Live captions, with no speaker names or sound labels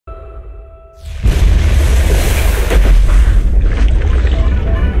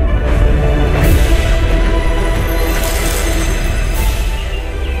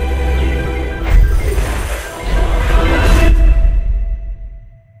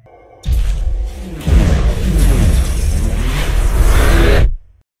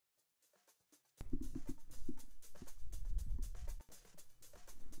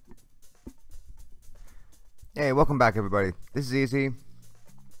Hey, welcome back everybody. This is Easy.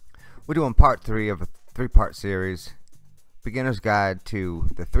 We're doing part 3 of a 3-part series, Beginner's Guide to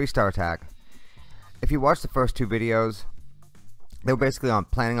the 3-star attack. If you watched the first 2 videos, they were basically on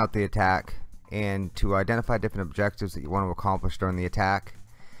planning out the attack and to identify different objectives that you want to accomplish during the attack.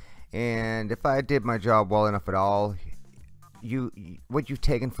 And if I did my job well enough at all, what you've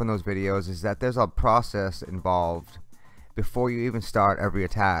taken from those videos is that there's a process involved before you even start every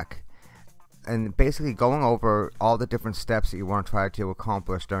attack, and basically going over all the different steps that you want to try to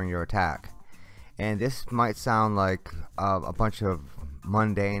accomplish during your attack. And this might sound like a bunch of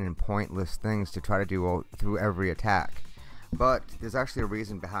mundane and pointless things to try to do through every attack, but there's actually a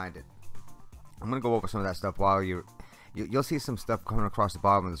reason behind it. I'm gonna go over some of that stuff while you'll see some stuff coming across the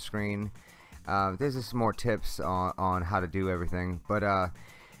bottom of the screen. There's just some more tips on how to do everything, but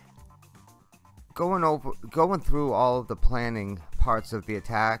going through all of the planning parts of the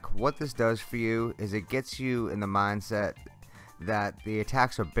attack, what this does for you is it gets you in the mindset that the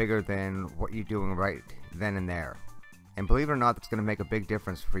attacks are bigger than what you're doing right then and there. And believe it or not, that's going to make a big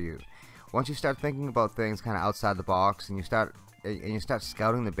difference for you. Once you start thinking about things kind of outside the box, and you start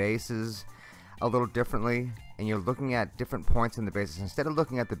scouting the bases a little differently, and you're looking at different points in the bases, instead of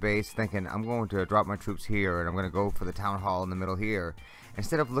looking at the base thinking I'm going to drop my troops here and I'm going to go for the town hall in the middle here,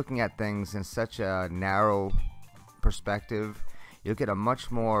 instead of looking at things in such a narrow perspective, you'll get a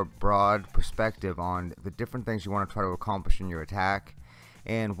much more broad perspective on the different things you want to try to accomplish in your attack.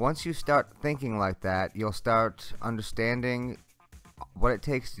 And once you start thinking like that, you'll start understanding what it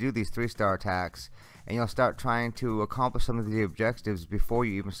takes to do these 3-star attacks, and you'll start trying to accomplish some of the objectives before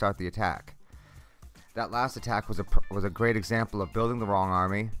you even start the attack. That last attack was a great example of building the wrong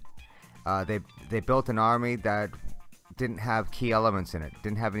army. They built an army that didn't have key elements in it,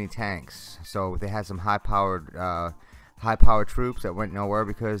 didn't have any tanks, so they had some high-powered troops that went nowhere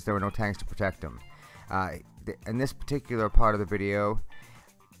because there were no tanks to protect them. In this particular part of the video,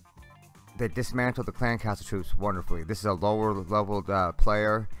 they dismantled the clan castle troops wonderfully. This is a lower leveled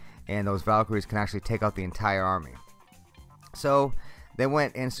player, and those Valkyries can actually take out the entire army. So they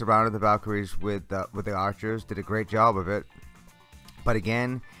went and surrounded the Valkyries with the archers, did a great job of it. But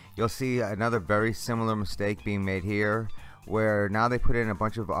again, you'll see another very similar mistake being made here, where now they put in a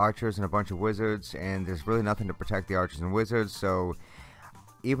bunch of archers and a bunch of wizards, and there's really nothing to protect the archers and wizards. So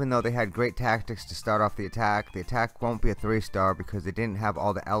even though they had great tactics to start off the attack won't be a 3-star because they didn't have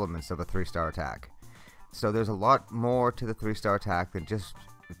all the elements of a 3-star attack. So there's a lot more to the 3-star attack than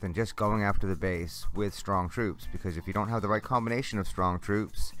just going after the base with strong troops, because if you don't have the right combination of strong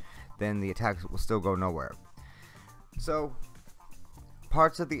troops, then the attacks will still go nowhere. So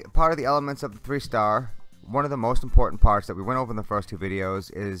part of the elements of the 3-star, one of the most important parts that we went over in the first 2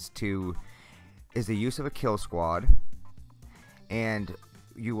 videos is the use of a kill squad. And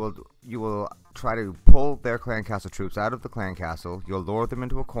you will try to pull their clan castle troops out of the clan castle. You'll lure them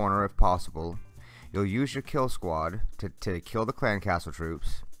into a corner if possible. You'll use your kill squad to kill the clan castle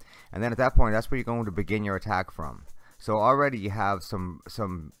troops, and then at that point, that's where you're going to begin your attack from. So already you have some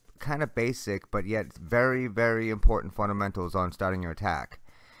kind of basic but yet very, very important fundamentals on starting your attack.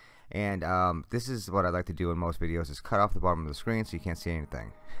 And this is what I like to do in most videos, is cut off the bottom of the screen so you can't see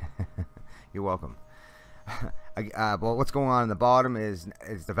anything. You're welcome. Well, what's going on in the bottom is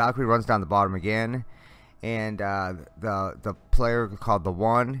the Valkyrie runs down the bottom again, and the player called the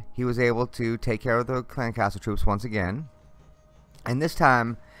One, he was able to take care of the clan castle troops once again. And this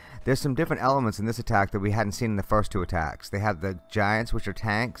time there's some different elements in this attack that we hadn't seen in the first 2 attacks. They have the giants, which are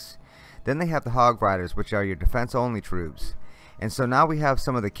tanks, then they have the hog riders, which are your defense only troops. And so now we have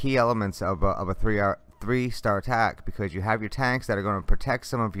some of the key elements of a 3-star attack, because you have your tanks that are going to protect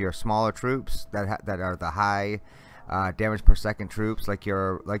some of your smaller troops that are the high damage per second troops, like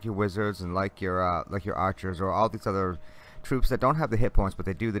your wizards and like your archers, or all these other troops that don't have the hit points but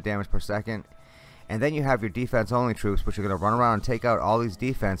they do the damage per second. And then you have your defense only troops, which are going to run around and take out all these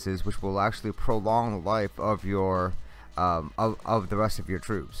defenses, which will actually prolong the life of your of the rest of your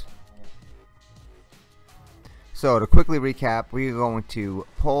troops. So to quickly recap, we're going to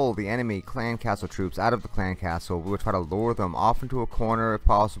pull the enemy clan castle troops out of the clan castle. We will try to lure them off into a corner if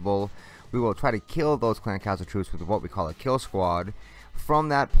possible. We will try to kill those clan castle troops with what we call a kill squad. From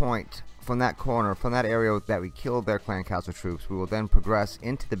that point, from that corner, from that area that we killed their clan castle troops, we will then progress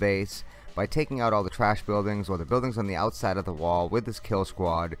into the base by taking out all the trash buildings or the buildings on the outside of the wall with this kill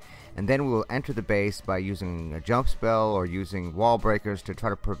squad. And then we will enter the base by using a jump spell or using wall breakers to try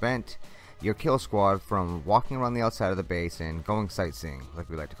to prevent your kill squad from walking around the outside of the base and going sightseeing, like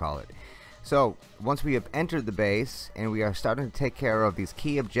we like to call it. So once we have entered the base and we are starting to take care of these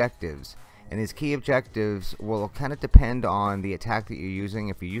key objectives, and these key objectives will kind of depend on the attack that you're using.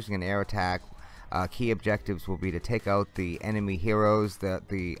 If you're using an air attack, Key objectives will be to take out the enemy heroes,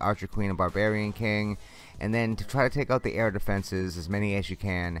 the Archer Queen and Barbarian King, and then to try to take out the air defenses, as many as you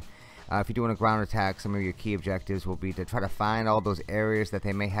can. If you're doing a ground attack, some of your key objectives will be to try to find all those areas that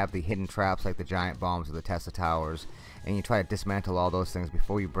they may have the hidden traps, like the giant bombs or the Tesla towers, and you try to dismantle all those things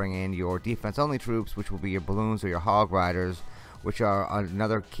before you bring in your defense only troops, which will be your balloons or your hog riders, which are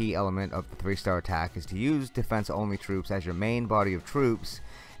another key element of the 3-star attack, is to use defense only troops as your main body of troops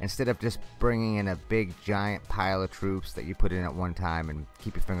instead of just bringing in a big giant pile of troops that you put in at one time and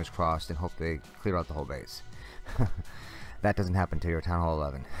keep your fingers crossed and hope they clear out the whole base. That doesn't happen to your Town Hall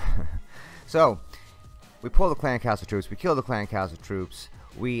 11. So, we pull the clan castle troops, we kill the clan castle troops,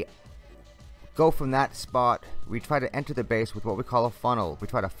 we go from that spot, we try to enter the base with what we call a funnel. We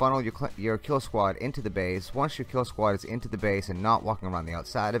try to funnel your kill squad into the base. Once your kill squad is into the base and not walking around the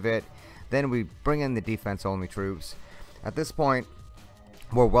outside of it, then we bring in the defense only troops. At this point,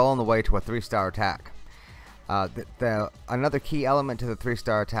 we're well on the way to a 3-star attack. Another key element to the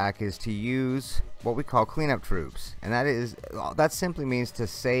 3-star attack is to use what we call cleanup troops, and that simply means to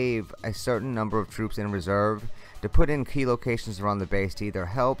save a certain number of troops in reserve to put in key locations around the base to either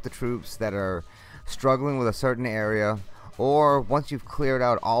help the troops that are struggling with a certain area, or once you've cleared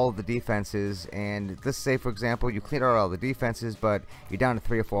out all of the defenses, and let's say for example you cleared out all the defenses but you're down to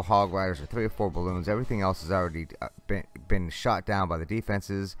 3 or 4 hog riders or 3 or 4 balloons, everything else has already been shot down by the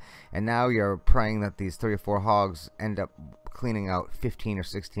defenses, and now you're praying that these 3 or 4 hogs end up cleaning out 15 or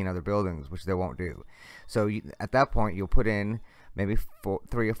 16 other buildings, which they won't do. So at that point you'll put in maybe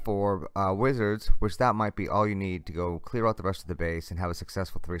 3 or 4 wizards, which that might be all you need to go clear out the rest of the base and have a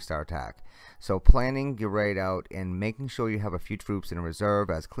successful 3-star attack. So planning your raid out and making sure you have a few troops in reserve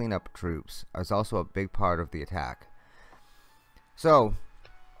as cleanup troops is also a big part of the attack. So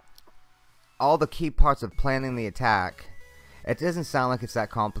all the key parts of planning the attack, it doesn't sound like it's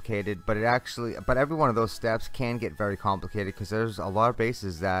that complicated, but every one of those steps can get very complicated because there's a lot of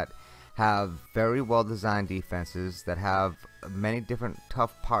bases that have very well designed defenses, that have many different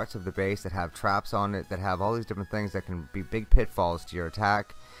tough parts of the base, that have traps on it, that have all these different things that can be big pitfalls to your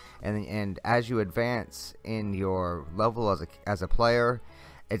attack. And as you advance in your level as a player,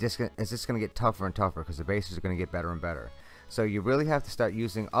 it's just going to get tougher and tougher because the bases are going to get better and better. So you really have to start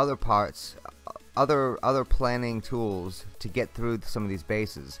using other parts, other planning tools to get through some of these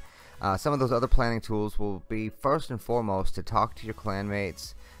bases. Some of those other planning tools will be first and foremost to talk to your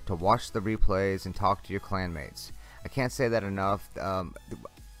clanmates, to watch the replays, and talk to your clanmates. I can't say that enough.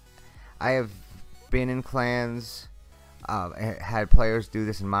 I have been in clans, had players do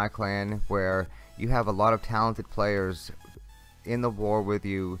this in my clan, where you have a lot of talented players in the war with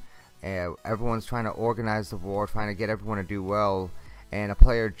you. Everyone's trying to organize the war, trying to get everyone to do well, and a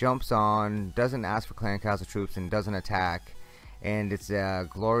player jumps on, doesn't ask for clan castle troops, and doesn't attack, and it's a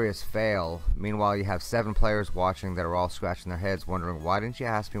glorious fail. Meanwhile, you have 7 players watching that are all scratching their heads wondering, why didn't you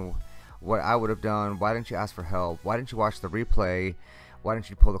ask me what I would have done? Why didn't you ask for help? Why didn't you watch the replay? Why didn't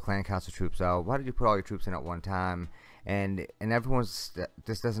you pull the clan castle troops out? Why did you put all your troops in at one time? And everyone just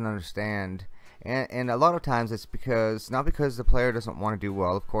doesn't understand. And a lot of times it's not because the player doesn't want to do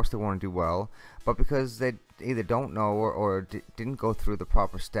well. Of course they want to do well, but because they either don't know or didn't go through the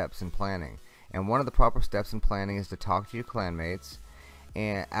proper steps in planning. And one of the proper steps in planning is to talk to your clanmates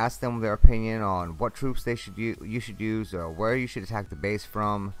and ask them their opinion on what troops you should use, or where you should attack the base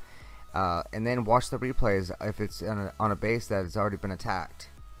from, and then watch the replays if it's on a base that has already been attacked.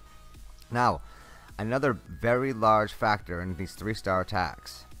 Now, another very large factor in these 3-star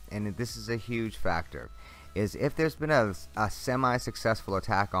attacks, and this is a huge factor, is if there's been a semi-successful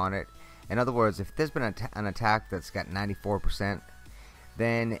attack on it. In other words, if there's been an attack that's got 94%,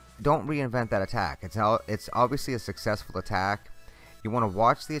 then don't reinvent that attack. It's obviously a successful attack. You want to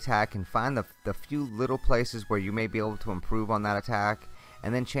watch the attack and find the few little places where you may be able to improve on that attack,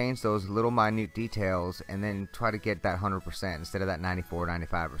 and then change those little minute details, and then try to get that 100% instead of that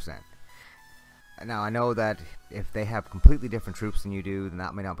 94-95%. Now, I know that if they have completely different troops than you do, then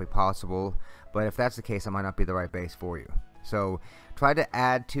that may not be possible, but if that's the case, it might not be the right base for you. So try to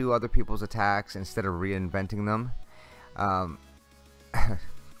add to other people's attacks instead of reinventing them.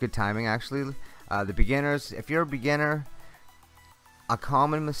 Good timing, actually. The beginners, if you're a beginner, a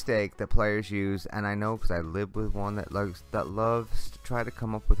common mistake that players use, and I know because I live with one that loves to try to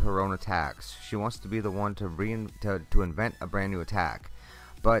come up with her own attacks. She wants to be the one to invent a brand new attack,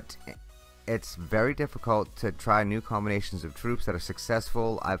 but it's very difficult to try new combinations of troops that are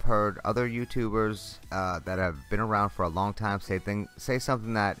successful. I've heard other YouTubers that have been around for a long time say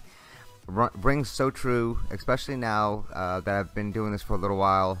something that rings so true, especially now that I've been doing this for a little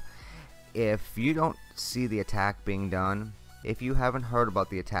while. If you don't see the attack being done, if you haven't heard about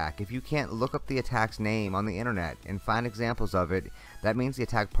the attack, if you can't look up the attack's name on the internet and find examples of it, that means the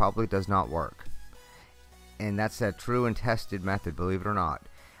attack probably does not work. And that's a true and tested method, believe it or not.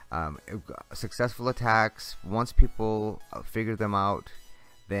 Successful attacks, once people figure them out,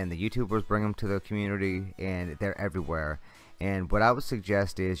 then the YouTubers bring them to the community, and they're everywhere. And what I would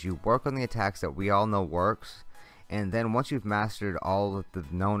suggest is you work on the attacks that we all know works, and then once you've mastered all of the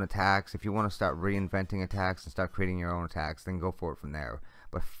known attacks, if you want to start reinventing attacks and start creating your own attacks, then go for it from there.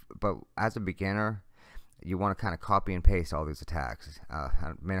 But as a beginner, you want to kind of copy and paste all these attacks.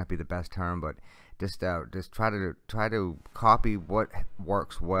 It may not be the best term, but just try to copy what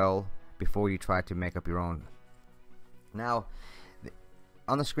works well before you try to make up your own. Now,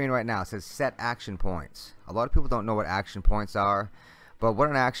 on the screen right now it says set action points. A lot of people don't know what action points are, but what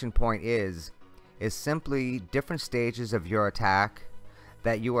an action point is simply different stages of your attack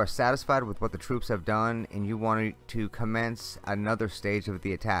that you are satisfied with what the troops have done and you want to commence another stage of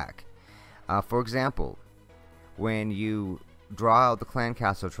the attack. For example, when you draw out the clan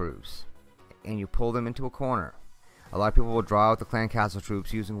castle troops and you pull them into a corner, a lot of people will draw out the clan castle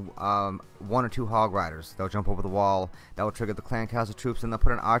troops using 1 or 2 hog riders. They'll jump over the wall, that will trigger the clan castle troops, and they'll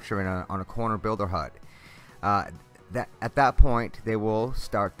put an archer in on a corner builder hut. At that point, they will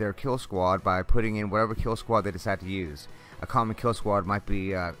start their kill squad by putting in whatever kill squad they decide to use. A common kill squad might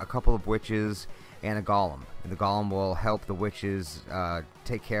be a couple of witches and a golem. And the golem will help the witches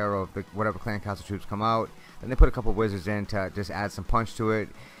take care of whatever clan castle troops come out. Then they put a couple of wizards in to just add some punch to it.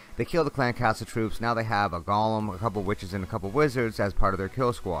 They kill the clan castle troops. Now they have a golem, a couple of witches, and a couple of wizards as part of their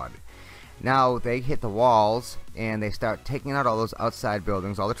kill squad. Now they hit the walls and they start taking out all those outside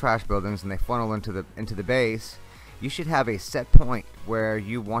buildings, all the trash buildings, and they funnel into the base. You should have a set point where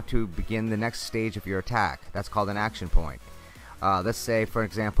you want to begin the next stage of your attack. That's called an action point. Let's say, for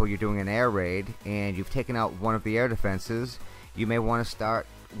example, you're doing an air raid and you've taken out one of the air defenses. You may want to start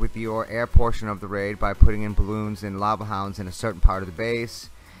with your air portion of the raid by putting in balloons and lava hounds in a certain part of the base.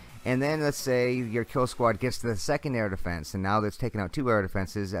 And then let's say your kill squad gets to the second air defense, and now that's taken out 2 air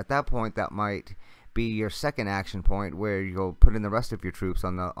defenses. At that point, that might be your second action point, where you'll put in the rest of your troops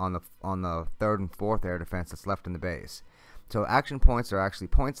on the 3rd and 4th air defense that's left in the base. So action points are actually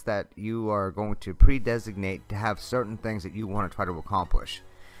points that you are going to pre-designate to have certain things that you want to try to accomplish.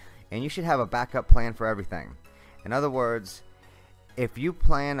 And you should have a backup plan for everything. In other words, if you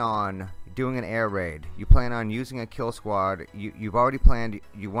plan on doing an air raid, you plan on using a kill squad, you've already planned,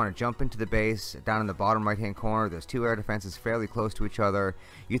 you want to jump into the base down in the bottom right hand corner, there's 2 air defenses fairly close to each other,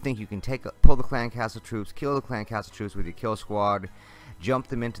 you think you can pull the clan castle troops, kill the clan castle troops with your kill squad, jump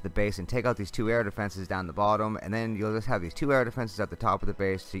them into the base and take out these 2 air defenses down the bottom, and then you'll just have these 2 air defenses at the top of the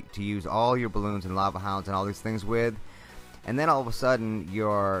base to use all your balloons and lava hounds and all these things with. And then all of a sudden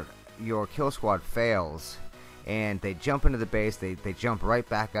your kill squad fails and they jump into the base, they jump right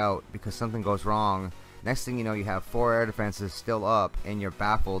back out because something goes wrong. Next thing you know, you have 4 air defenses still up and you're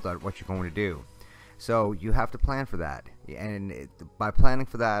baffled at what you're going to do. So you have to plan for that, and by planning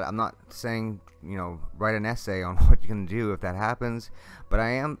for that, I'm not saying, you know, write an essay on what you're going to do if that happens, but I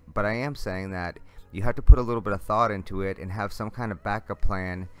am saying that you have to put a little bit of thought into it and have some kind of backup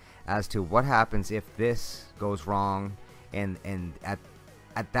plan as to what happens if this goes wrong, and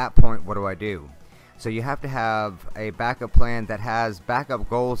at that point, what do I do? So you have to have a backup plan that has backup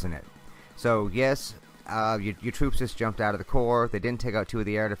goals in it. So yes, your troops just jumped out of the core, they didn't take out 2 of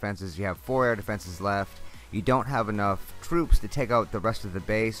the air defenses, you have 4 air defenses left, you don't have enough troops to take out the rest of the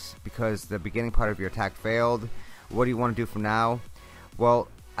base because the beginning part of your attack failed. What do you want to do from now? Well,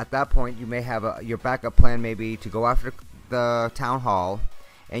 at that point you may have your backup plan may be to go after the town hall,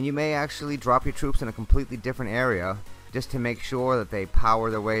 and you may actually drop your troops in a completely different area just to make sure that they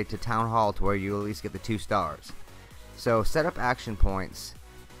power their way to town hall to where you at least get the 2 stars. So set up action points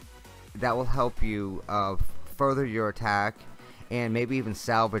that will help you further your attack and maybe even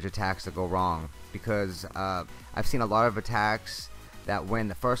salvage attacks that go wrong, because I've seen a lot of attacks that when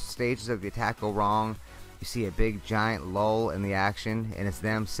the first stages of the attack go wrong, you see a big giant lull in the action and it's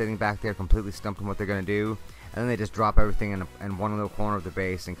them sitting back there completely stumped on what they're going to do, and then they just drop everything in one little corner of the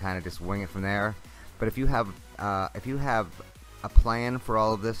base and kind of just wing it from there. But if you have a plan for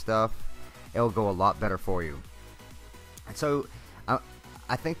all of this stuff, it'll go a lot better for you. And so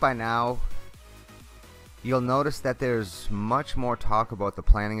I think by now you'll notice that there's much more talk about the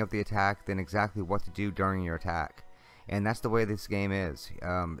planning of the attack than exactly what to do during your attack, and that's the way this game is.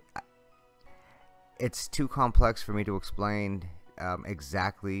 It's too complex for me to explain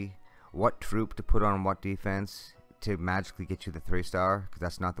exactly what troop to put on what defense to magically get you the 3-star, because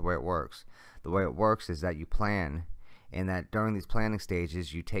that's not the way it works. The way it works is that you plan, and that during these planning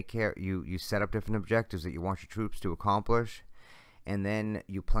stages you take care, you set up different objectives that you want your troops to accomplish, and then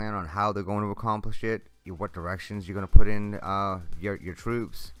you plan on how they're going to accomplish it, what directions you're going to put in your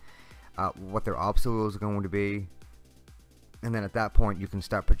troops, what their obstacles are going to be, and then at that point you can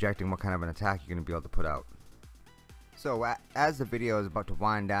start projecting what kind of an attack you're going to be able to put out. So as the video is about to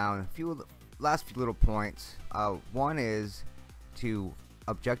wind down, last few little points. One is to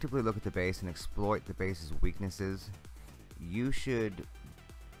objectively look at the base and exploit the base's weaknesses. You should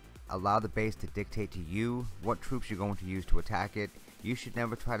allow the base to dictate to you what troops you're going to use to attack it. You should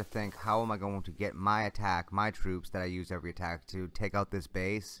never try to think, how am I going to get my attack, my troops that I use every attack to take out this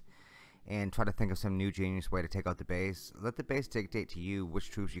base, and try to think of some new genius way to take out the base. Let the base dictate to you which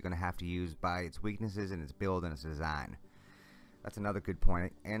troops you're going to have to use by its weaknesses and its build and its design. That's another good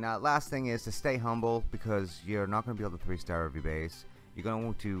point. And last thing is to stay humble, because you're not going to be able to 3-star every base. You're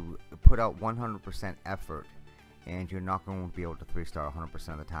going to put out 100% effort, and you're not going to be able to 3-star 100%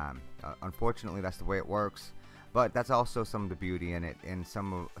 of the time. Unfortunately, that's the way it works, but that's also some of the beauty in it, and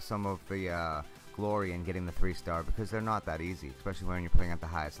some of the glory in getting the 3-star, because they're not that easy, especially when you're playing at the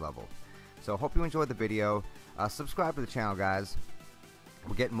highest level. So hope you enjoyed the video. Subscribe to the channel, guys.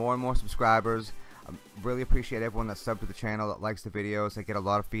 We're getting more and more subscribers. I really appreciate everyone that's subbed to the channel, that likes the videos. I get a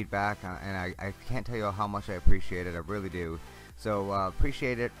lot of feedback, and I can't tell you how much I appreciate it. I really do. So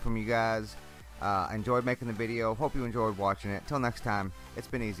appreciate it from you guys. Enjoyed making the video. Hope you enjoyed watching it. Till next time, it's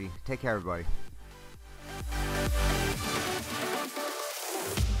been easy. Take care, everybody.